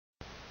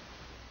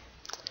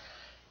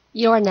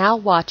You are now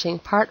watching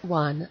part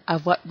 1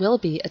 of what will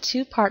be a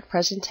two-part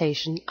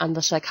presentation on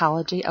the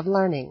psychology of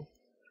learning.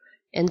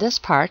 In this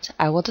part,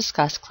 I will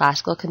discuss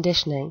classical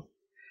conditioning,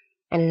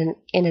 and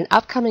in an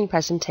upcoming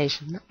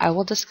presentation, I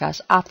will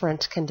discuss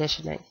operant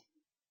conditioning.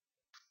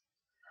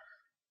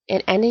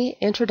 In any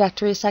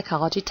introductory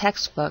psychology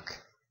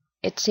textbook,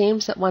 it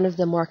seems that one of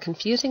the more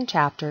confusing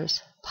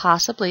chapters,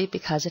 possibly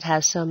because it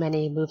has so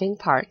many moving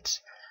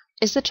parts,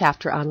 is the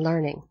chapter on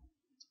learning.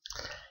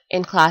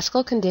 In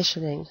classical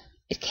conditioning,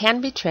 it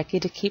can be tricky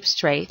to keep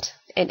straight,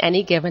 in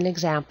any given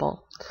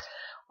example,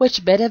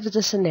 which bit of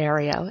the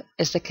scenario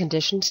is the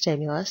conditioned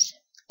stimulus,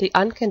 the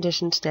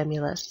unconditioned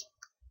stimulus,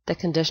 the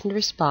conditioned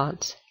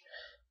response,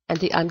 and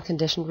the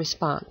unconditioned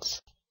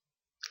response.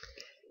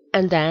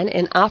 And then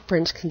in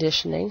operant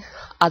conditioning,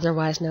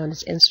 otherwise known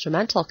as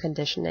instrumental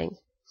conditioning,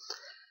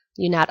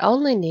 you not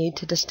only need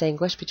to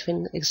distinguish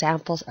between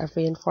examples of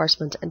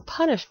reinforcement and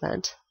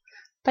punishment,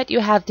 but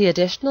you have the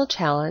additional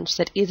challenge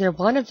that either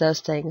one of those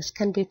things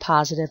can be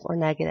positive or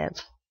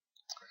negative.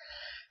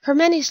 For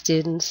many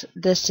students,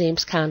 this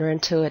seems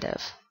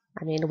counterintuitive.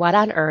 What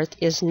on earth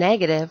is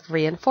negative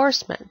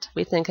reinforcement?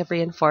 We think of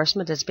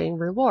reinforcement as being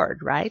reward,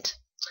 right?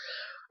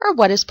 Or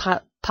what is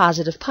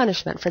positive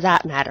punishment, for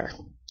that matter?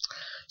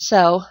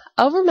 So,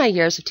 over my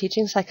years of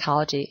teaching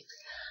psychology,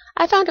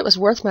 I found it was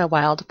worth my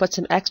while to put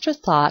some extra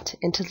thought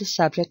into the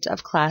subject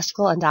of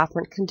classical and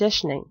operant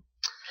conditioning,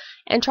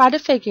 and try to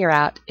figure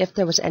out if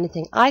there was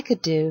anything I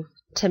could do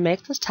to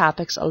make those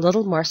topics a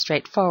little more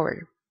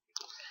straightforward.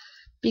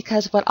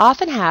 Because what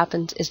often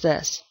happens is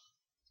this.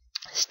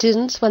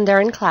 Students, when they're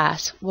in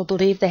class, will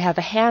believe they have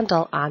a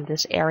handle on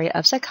this area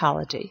of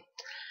psychology,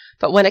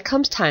 but when it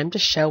comes time to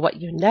show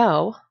what you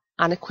know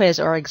on a quiz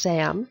or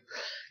exam,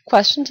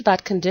 questions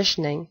about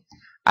conditioning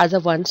are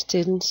the ones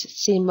students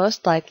seem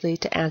most likely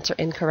to answer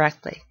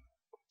incorrectly.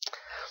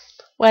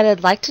 What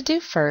I'd like to do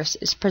first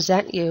is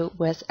present you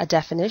with a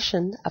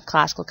definition of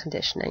classical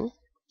conditioning.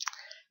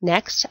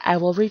 Next, I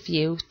will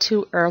review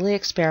two early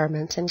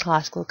experiments in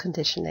classical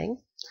conditioning,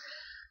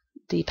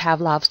 the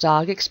Pavlov's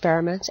dog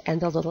experiment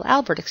and the little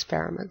Albert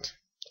experiment.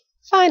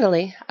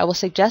 Finally, I will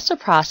suggest a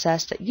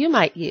process that you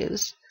might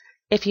use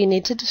if you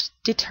need to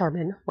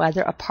determine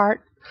whether a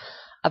part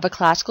of a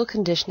classical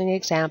conditioning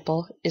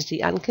example is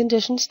the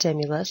unconditioned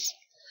stimulus,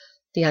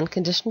 the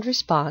unconditioned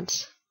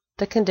response,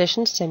 the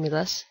conditioned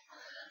stimulus,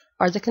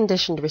 or the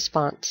conditioned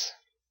response.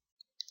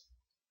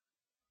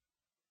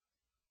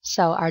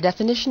 So our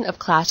definition of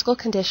classical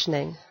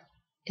conditioning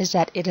is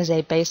that it is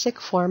a basic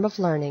form of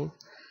learning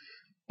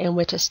in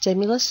which a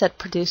stimulus that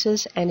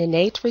produces an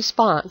innate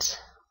response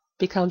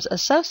becomes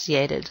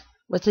associated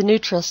with a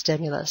neutral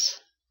stimulus,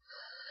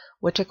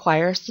 which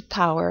acquires the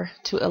power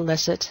to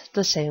elicit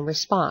the same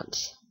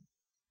response.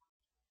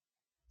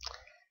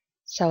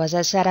 So as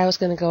I said, I was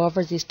going to go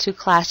over these two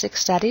classic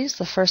studies.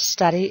 The first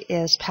study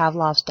is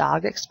Pavlov's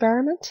dog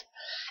experiment.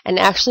 And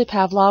actually,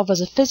 Pavlov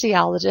was a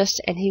physiologist,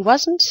 and he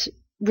wasn't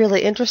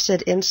really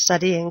interested in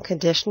studying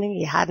conditioning.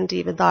 He hadn't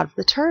even thought of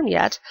the term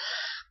yet,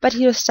 but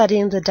he was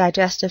studying the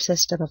digestive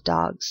system of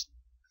dogs.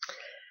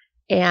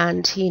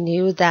 And he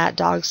knew that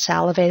dogs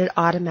salivated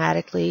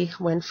automatically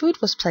when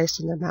food was placed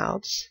in their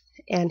mouths,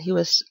 and he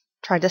was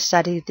trying to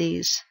study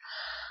this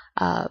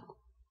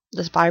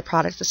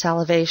byproduct, the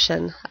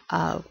salivation,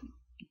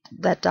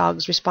 that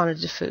dogs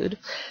responded to food.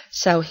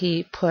 So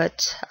he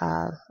put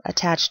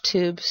attached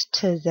tubes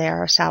to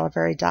their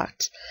salivary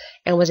ducts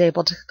and was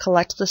able to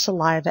collect the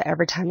saliva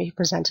every time he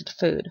presented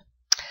food.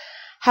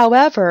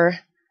 However,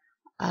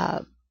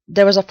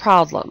 there was a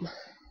problem.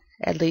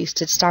 At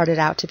least it started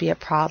out to be a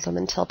problem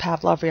until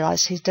Pavlov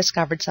realized he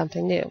discovered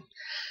something new.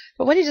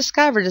 But what he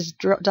discovered is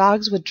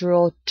dogs would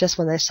drool just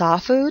when they saw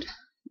food.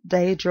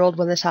 They drooled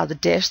when they saw the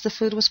dish the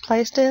food was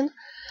placed in,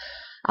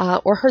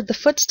 or heard the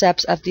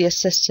footsteps of the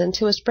assistant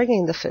who was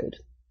bringing the food.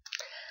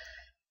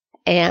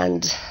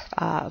 And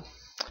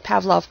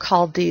Pavlov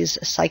called these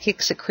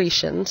psychic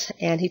secretions,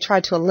 and he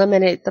tried to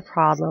eliminate the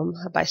problem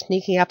by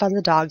sneaking up on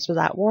the dogs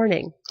without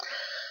warning.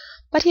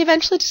 But he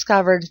eventually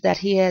discovered that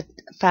he had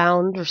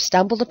found or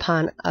stumbled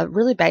upon a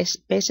really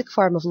basic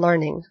form of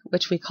learning,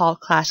 which we call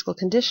classical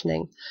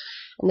conditioning,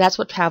 and that's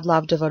what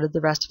Pavlov devoted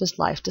the rest of his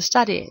life to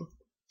studying.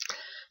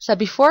 So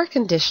before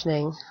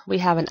conditioning, we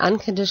have an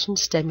unconditioned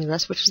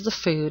stimulus, which is the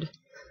food,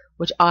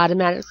 which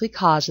automatically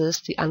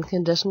causes the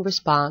unconditioned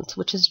response,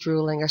 which is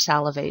drooling or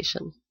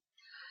salivation.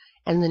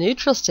 And the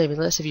neutral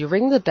stimulus, if you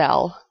ring the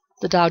bell,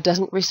 the dog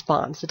doesn't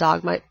respond. The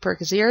dog might perk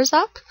his ears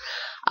up,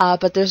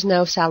 but there's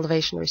no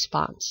salivation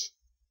response.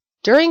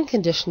 During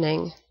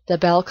conditioning, the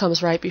bell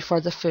comes right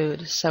before the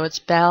food, so it's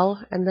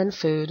bell and then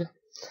food.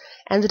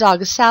 And the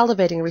dog is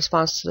salivating in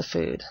response to the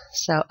food.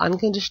 So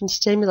unconditioned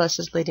stimulus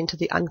is leading to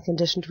the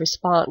unconditioned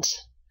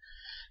response.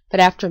 But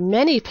after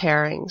many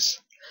pairings,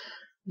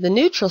 the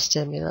neutral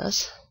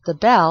stimulus, the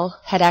bell,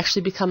 had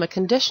actually become a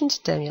conditioned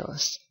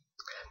stimulus,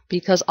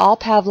 because all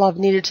Pavlov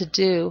needed to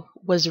do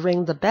was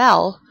ring the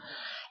bell,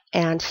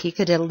 and he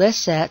could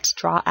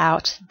draw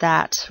out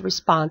that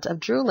response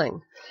of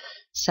drooling.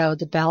 So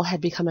the bell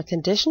had become a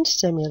conditioned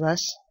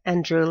stimulus,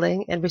 and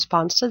drooling in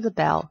response to the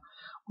bell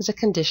is a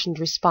conditioned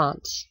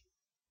response.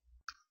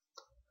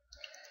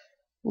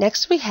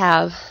 Next we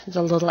have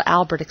the little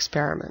Albert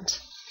experiment.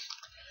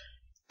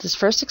 This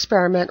first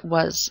experiment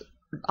was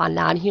on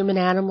non-human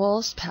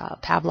animals.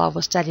 Pavlov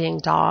was studying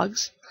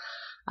dogs.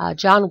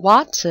 John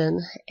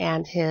Watson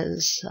and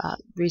his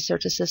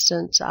research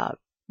assistant,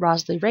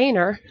 Rosalie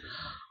Rayner,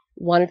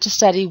 wanted to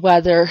study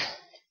whether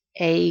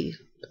an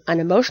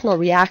emotional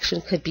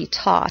reaction could be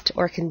taught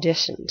or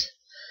conditioned.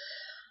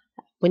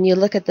 When you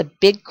look at the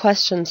big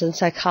questions in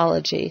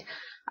psychology,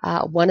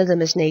 one of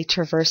them is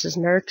nature versus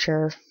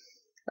nurture,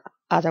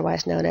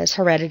 otherwise known as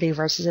heredity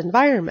versus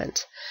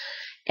environment.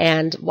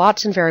 And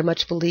Watson very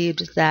much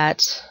believed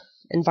that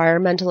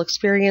environmental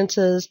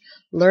experiences,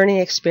 learning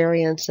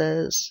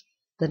experiences,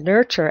 the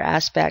nurture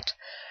aspect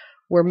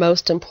were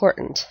most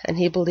important. And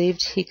he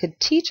believed he could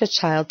teach a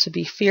child to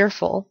be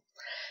fearful,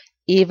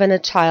 even a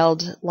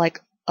child like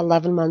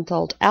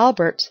 11-month-old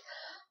Albert.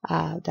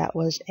 That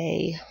was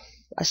a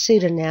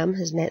pseudonym.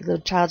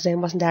 The child's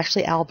name wasn't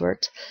actually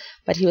Albert,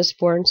 but he was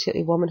born to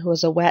a woman who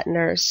was a wet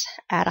nurse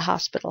at a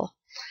hospital.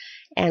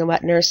 And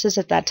wet nurses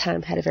at that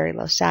time had a very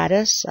low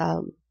status.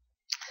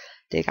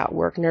 They got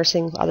work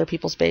nursing other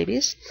people's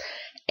babies.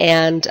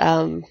 And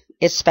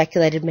it's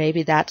speculated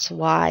maybe that's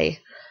why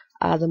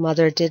the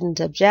mother didn't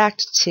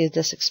object to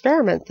this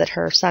experiment that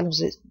her son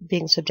was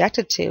being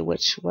subjected to,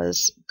 which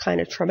was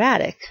kind of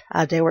traumatic.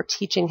 They were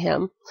teaching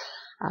him,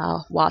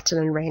 Watson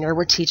and Rayner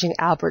were teaching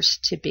Albert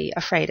to be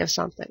afraid of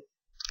something.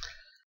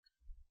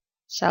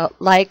 So,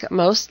 like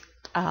most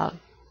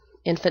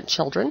infant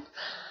children,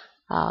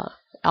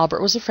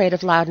 Albert was afraid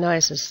of loud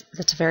noises.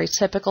 That's a very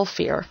typical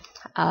fear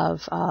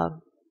of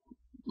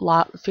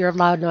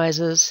loud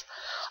noises.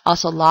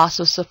 Also, loss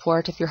of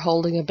support. If you're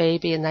holding a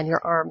baby and then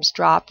your arms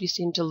drop, you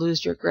seem to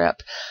lose your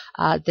grip.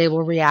 They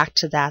will react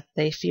to that.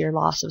 They fear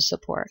loss of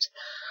support.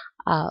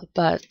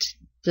 But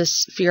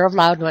this fear of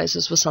loud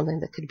noises was something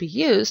that could be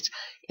used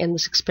in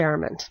this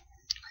experiment.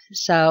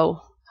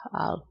 So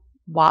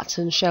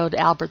Watson showed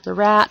Albert the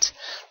rat.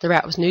 The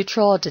rat was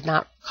neutral. It did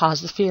not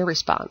cause the fear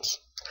response.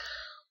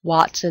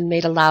 Watson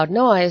made a loud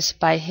noise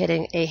by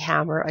hitting a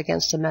hammer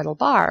against a metal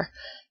bar,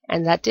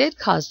 and that did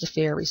cause the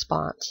fear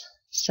response.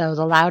 So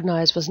the loud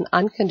noise was an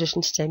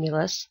unconditioned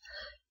stimulus,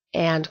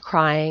 and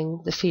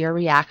crying, the fear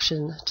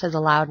reaction to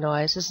the loud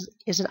noise,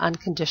 is an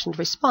unconditioned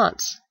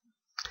response.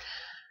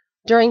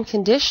 During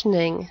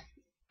conditioning,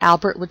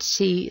 Albert would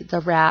see the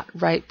rat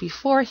right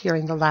before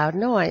hearing the loud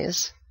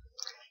noise,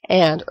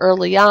 and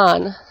early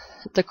on,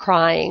 the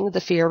crying, the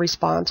fear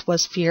response,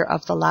 was fear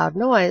of the loud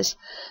noise,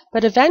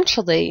 but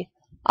eventually,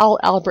 all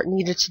Albert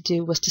needed to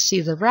do was to see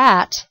the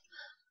rat,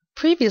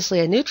 previously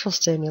a neutral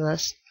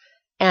stimulus,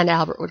 and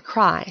Albert would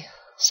cry.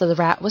 So the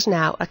rat was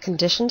now a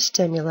conditioned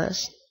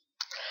stimulus,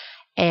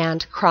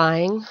 and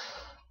crying,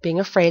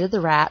 being afraid of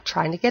the rat,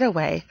 trying to get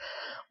away,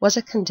 was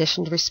a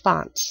conditioned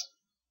response.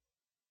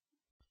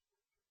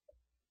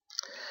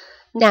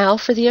 Now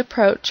for the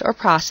approach or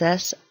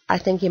process I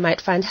think you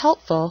might find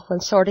helpful when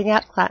sorting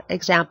out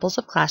examples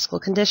of classical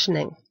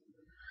conditioning.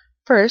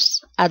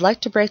 First, I'd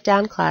like to break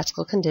down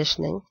classical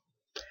conditioning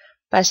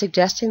by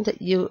suggesting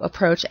that you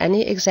approach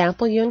any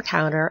example you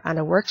encounter on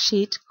a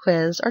worksheet,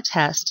 quiz, or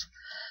test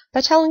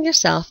by telling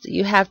yourself that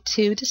you have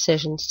two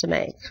decisions to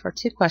make, or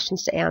two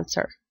questions to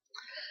answer.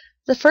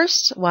 The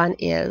first one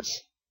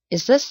is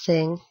this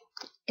thing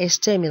a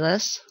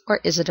stimulus, or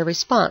is it a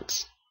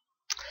response?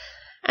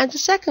 And the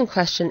second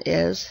question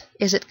is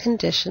it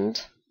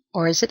conditioned,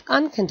 or is it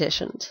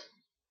unconditioned?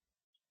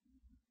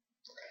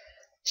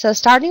 So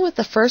starting with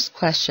the first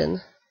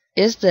question,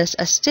 is this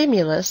a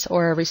stimulus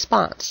or a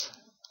response?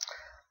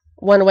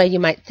 One way you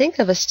might think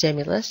of a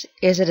stimulus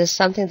is it is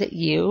something that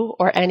you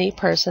or any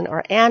person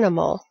or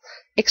animal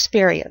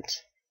experience.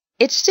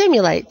 It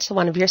stimulates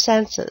one of your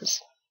senses.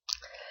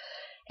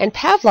 In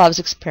Pavlov's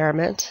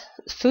experiment,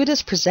 food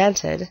is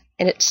presented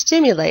and it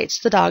stimulates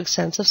the dog's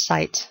sense of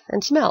sight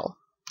and smell.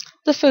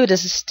 The food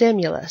is a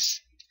stimulus.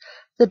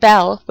 The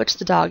bell, which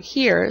the dog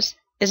hears,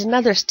 is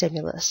another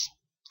stimulus.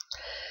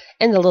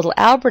 In the little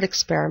Albert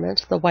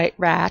experiment, the white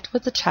rat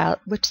which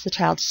the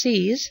child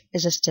sees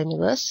is a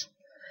stimulus,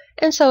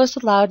 and so is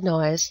the loud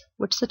noise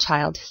which the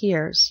child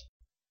hears.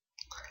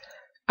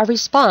 A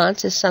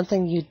response is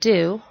something you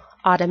do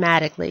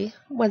automatically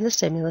when the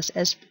stimulus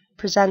is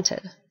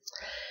presented.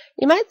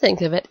 You might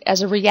think of it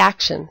as a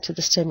reaction to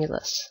the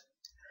stimulus.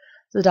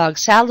 The dog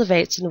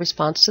salivates in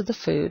response to the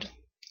food.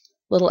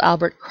 Little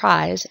Albert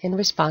cries in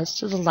response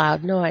to the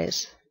loud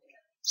noise.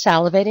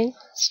 Salivating,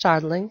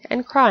 startling,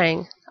 and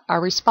crying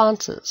are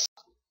responses.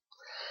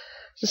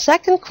 The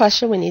second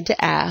question we need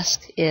to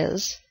ask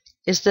is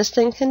this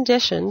thing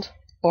conditioned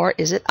or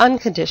is it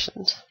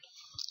unconditioned?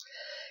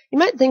 You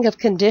might think of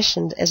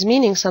conditioned as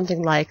meaning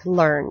something like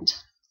learned.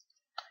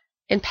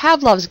 In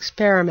Pavlov's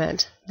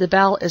experiment, the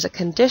bell is a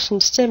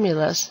conditioned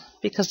stimulus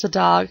because the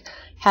dog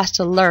has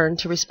to learn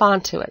to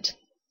respond to it.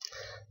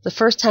 The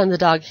first time the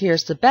dog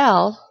hears the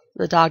bell,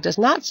 the dog does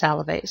not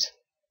salivate.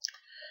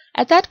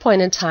 At that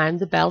point in time,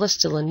 the bell is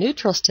still a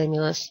neutral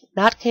stimulus,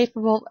 not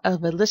capable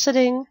of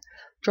eliciting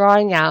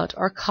drawing out,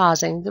 or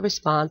causing the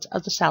response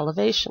of the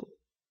salivation.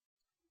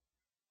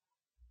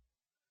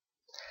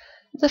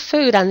 The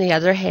food, on the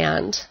other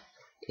hand,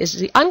 is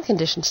the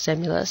unconditioned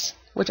stimulus,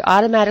 which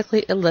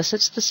automatically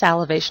elicits the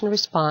salivation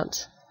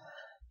response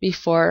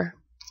before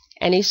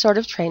any sort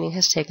of training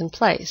has taken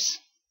place.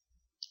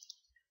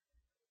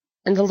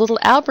 In the little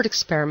Albert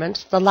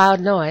experiment, the loud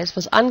noise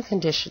was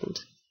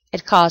unconditioned.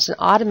 It caused an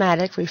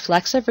automatic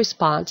reflexive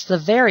response the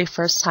very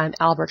first time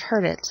Albert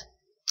heard it.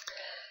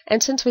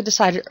 And since we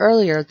decided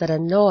earlier that a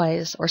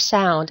noise or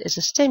sound is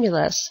a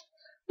stimulus,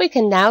 we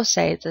can now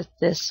say that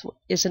this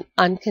is an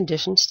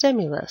unconditioned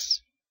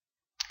stimulus.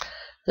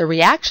 The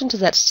reaction to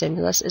that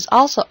stimulus is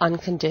also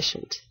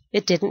unconditioned.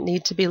 It didn't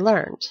need to be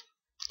learned.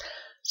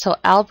 So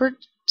Albert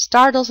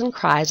startles and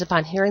cries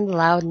upon hearing the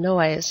loud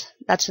noise.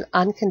 That's an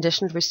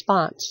unconditioned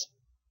response.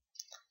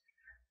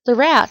 The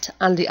rat,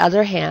 on the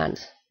other hand,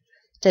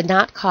 did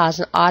not cause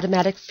an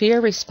automatic fear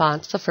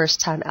response the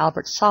first time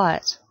Albert saw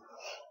it.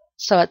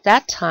 So at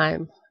that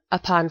time,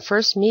 upon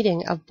first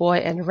meeting of boy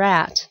and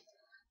rat,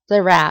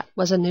 the rat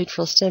was a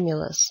neutral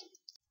stimulus.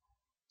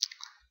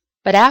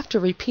 But after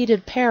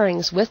repeated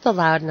pairings with the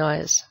loud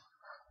noise,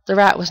 the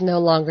rat was no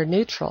longer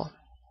neutral.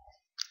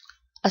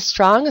 A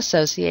strong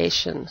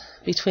association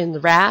between the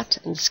rat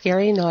and the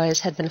scary noise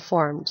had been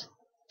formed,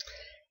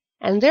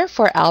 and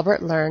therefore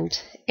Albert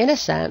learned, in a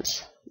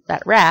sense,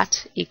 that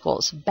rat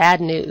equals bad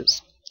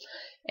news.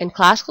 In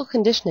classical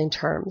conditioning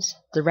terms,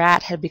 the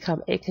rat had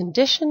become a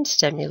conditioned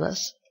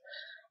stimulus,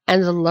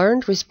 and the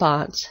learned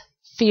response,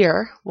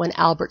 fear when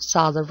Albert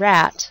saw the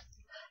rat,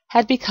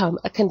 had become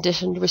a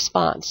conditioned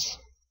response.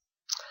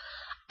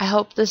 I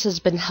hope this has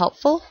been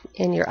helpful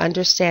in your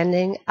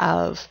understanding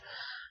of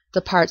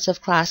the parts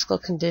of classical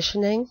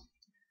conditioning,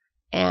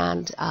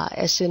 and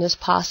as soon as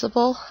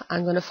possible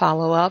I'm going to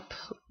follow up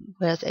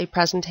with a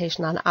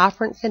presentation on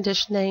operant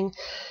conditioning,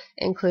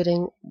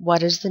 including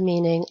what is the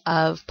meaning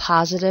of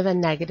positive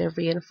and negative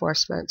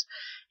reinforcement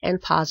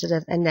and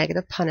positive and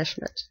negative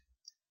punishment.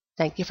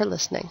 Thank you for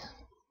listening.